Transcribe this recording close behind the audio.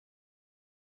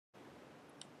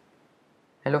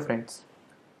Hello friends,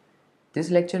 this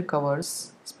lecture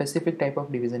covers specific type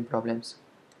of division problems.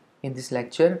 In this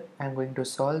lecture, I am going to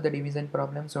solve the division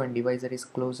problems when divisor is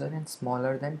closer and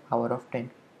smaller than power of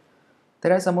 10.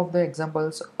 There are some of the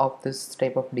examples of this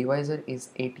type of divisor is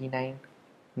 89,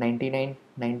 99,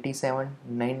 97,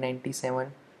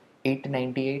 997,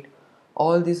 898.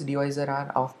 All these divisor are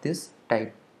of this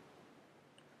type.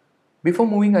 Before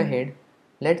moving ahead,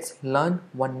 let's learn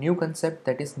one new concept,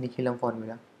 that is Nikhilam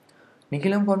formula.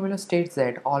 Nikhilam formula states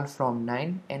that all from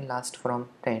 9 and last from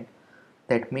 10.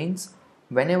 That means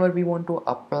whenever we want to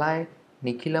apply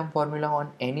Nikhilam formula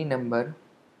on any number,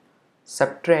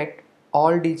 subtract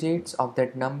all digits of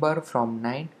that number from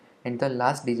 9 and the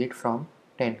last digit from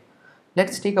 10.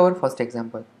 Let's take our first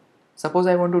example. Suppose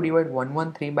I want to divide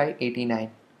 113 by 89.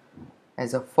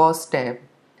 As a first step,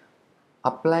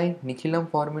 apply Nikhilam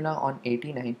formula on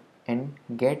 89 and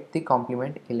get the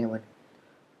complement 11.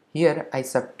 Here I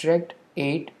subtract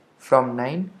 8 from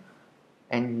 9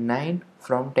 and 9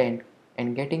 from 10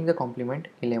 and getting the complement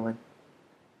 11.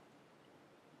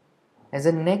 As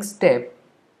a next step,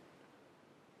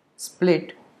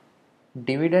 split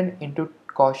dividend into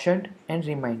quotient and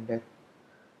remainder.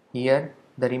 Here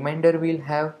the remainder will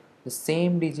have the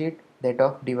same digit that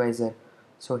of divisor.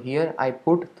 So here I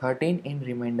put 13 in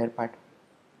remainder part.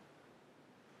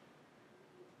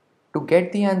 To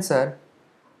get the answer,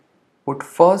 put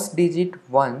first digit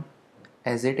 1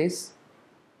 as it is.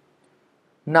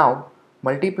 Now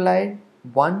multiply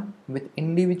 1 with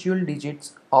individual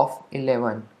digits of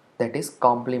 11, that is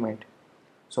complement.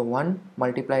 So 1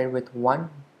 multiplied with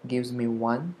 1 gives me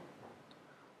 1.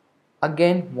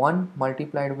 Again 1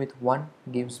 multiplied with 1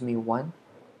 gives me 1.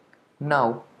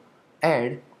 Now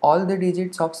add all the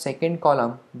digits of second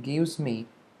column gives me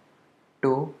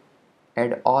 2.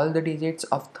 Add all the digits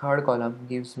of third column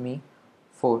gives me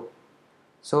 4.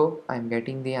 So I am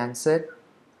getting the answer.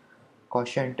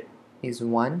 Quotient is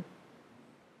 1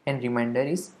 and remainder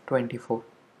is 24.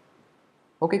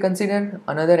 Okay, consider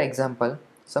another example.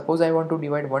 Suppose I want to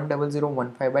divide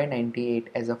 10015 by 98.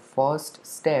 As a first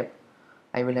step,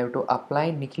 I will have to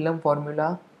apply Nikhilam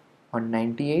formula on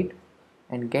 98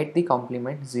 and get the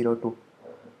complement 02.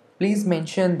 Please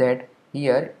mention that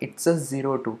here it's a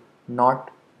 02, not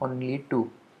only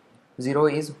 2. 0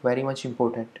 is very much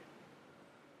important.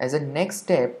 As a next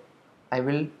step, I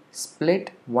will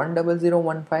split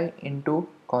 10015 into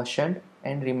quotient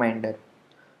and remainder.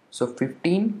 So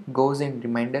 15 goes in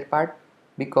remainder part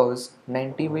because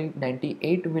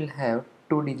 98 will have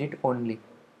 2 digit only.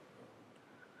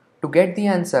 To get the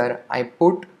answer, I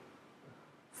put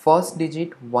first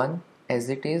digit 1 as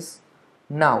it is.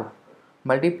 Now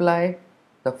multiply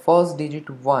the first digit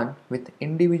 1 with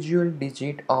individual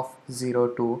digit of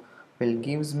 02 will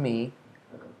gives me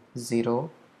 0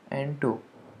 and 2.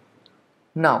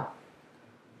 Now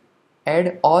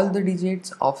add all the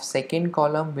digits of second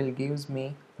column will gives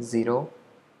me 0.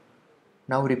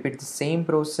 Now repeat the same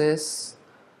process.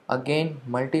 Again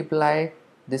multiply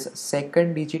this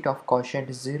second digit of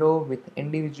quotient 0 with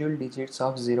individual digits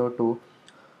of 02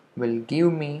 will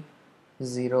give me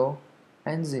 0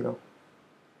 and 0.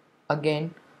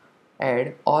 Again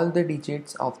add all the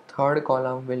digits of third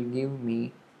column will give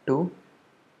me 2.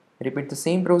 Repeat the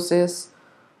same process.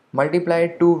 Multiply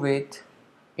 2 with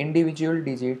individual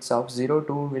digits of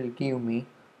 02 will give me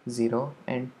 0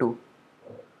 and 2.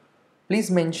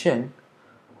 Please mention,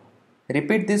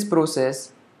 repeat this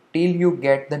process till you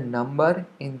get the number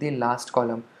in the last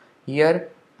column. Here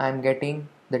I am getting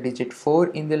the digit 4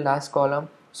 in the last column,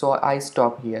 so I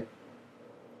stop here.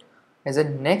 As a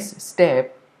next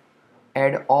step,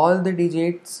 add all the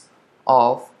digits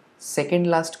of second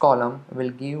last column will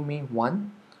give me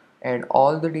 1. Add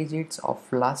all the digits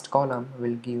of last column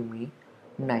will give me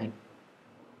 9.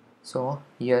 So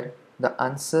here the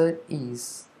answer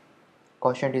is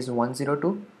quotient is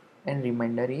 102 and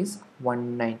remainder is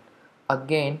 19.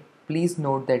 Again please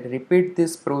note that repeat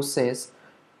this process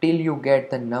till you get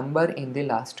the number in the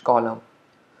last column.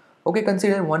 Okay,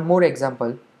 consider one more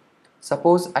example.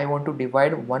 Suppose I want to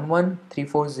divide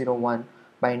 113401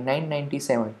 by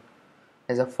 997.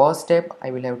 As a first step,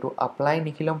 I will have to apply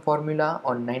Nikhilam formula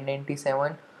on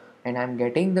 997 and I am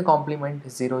getting the complement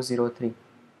 003.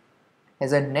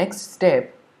 As a next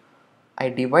step, I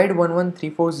divide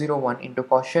 113401 into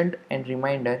quotient and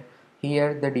remainder.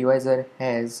 Here the divisor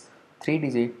has 3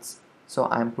 digits, so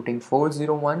I am putting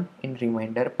 401 in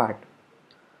remainder part.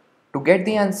 To get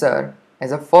the answer,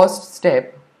 as a first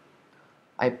step,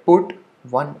 I put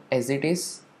 1 as it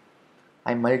is.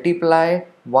 I multiply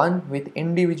 1 with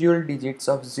individual digits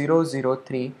of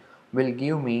 003 will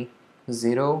give me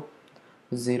 0,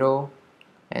 0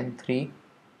 and 3.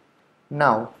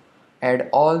 Now add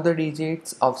all the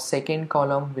digits of second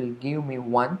column will give me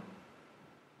 1.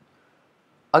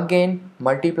 Again,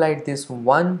 multiply this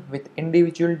 1 with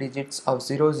individual digits of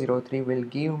 003 will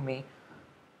give me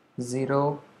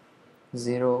 0,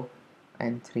 0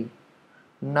 and 3.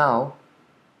 Now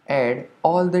add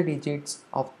all the digits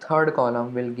of third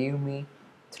column will give me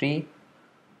 3.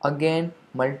 Again,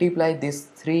 multiply this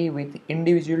 3 with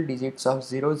individual digits of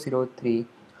 003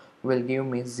 will give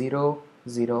me 0,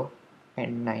 0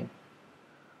 and 9.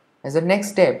 As a next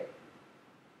step,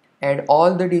 add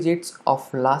all the digits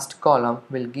of last column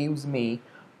will gives me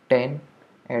 10.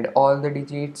 Add all the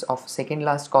digits of second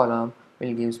last column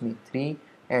will gives me 3.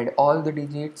 Add all the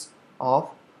digits of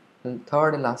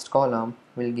third last column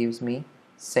will gives me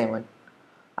 7.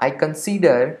 I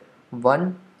consider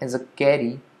 1 as a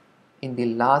carry in the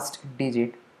last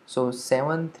digit, so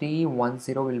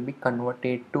 7310 will be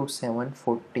converted to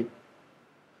 740.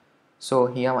 So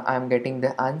here I am getting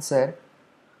the answer.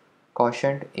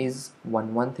 Quotient is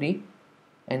 113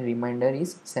 and remainder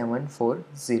is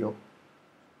 740.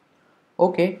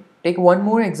 Okay, take one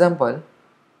more example.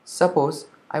 Suppose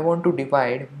I want to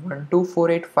divide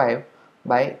 12485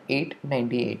 by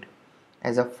 898.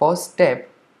 As a first step,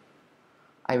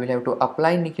 I will have to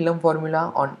apply Nikhilam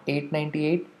formula on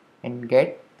 898 and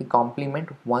get the complement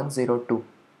 102.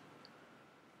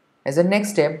 As a next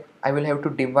step, I will have to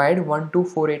divide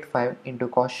 12485 into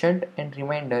quotient and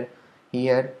remainder.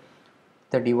 Here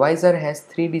the divisor has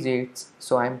 3 digits,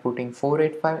 so I am putting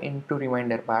 485 into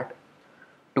remainder part.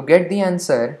 To get the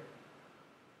answer,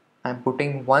 I am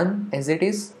putting 1 as it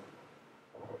is.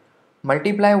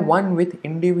 Multiply 1 with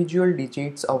individual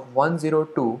digits of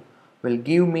 102 will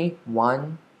give me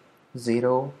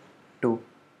 102.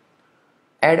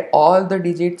 Add all the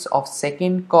digits of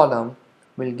second column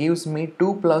will gives me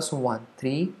 2 plus 1,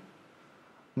 3.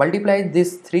 Multiply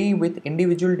this 3 with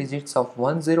individual digits of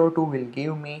 102 will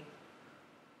give me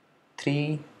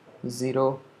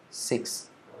 306.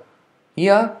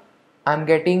 Here I am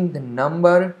getting the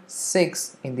number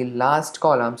 6 in the last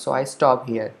column, so I stop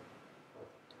here.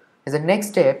 As a next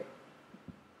step,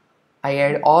 I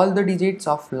add all the digits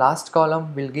of last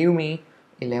column will give me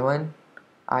 11.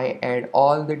 I add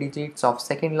all the digits of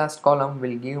second last column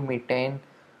will give me 10.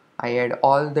 I add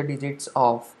all the digits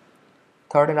of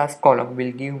third last column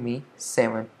will give me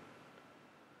 7.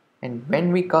 And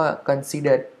when we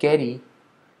consider carry,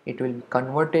 it will be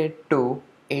converted to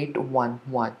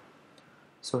 811.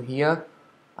 So here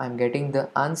I am getting the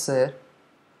answer.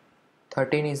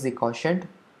 13 is the quotient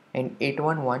and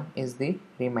 811 is the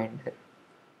remainder.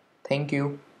 Thank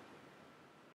you.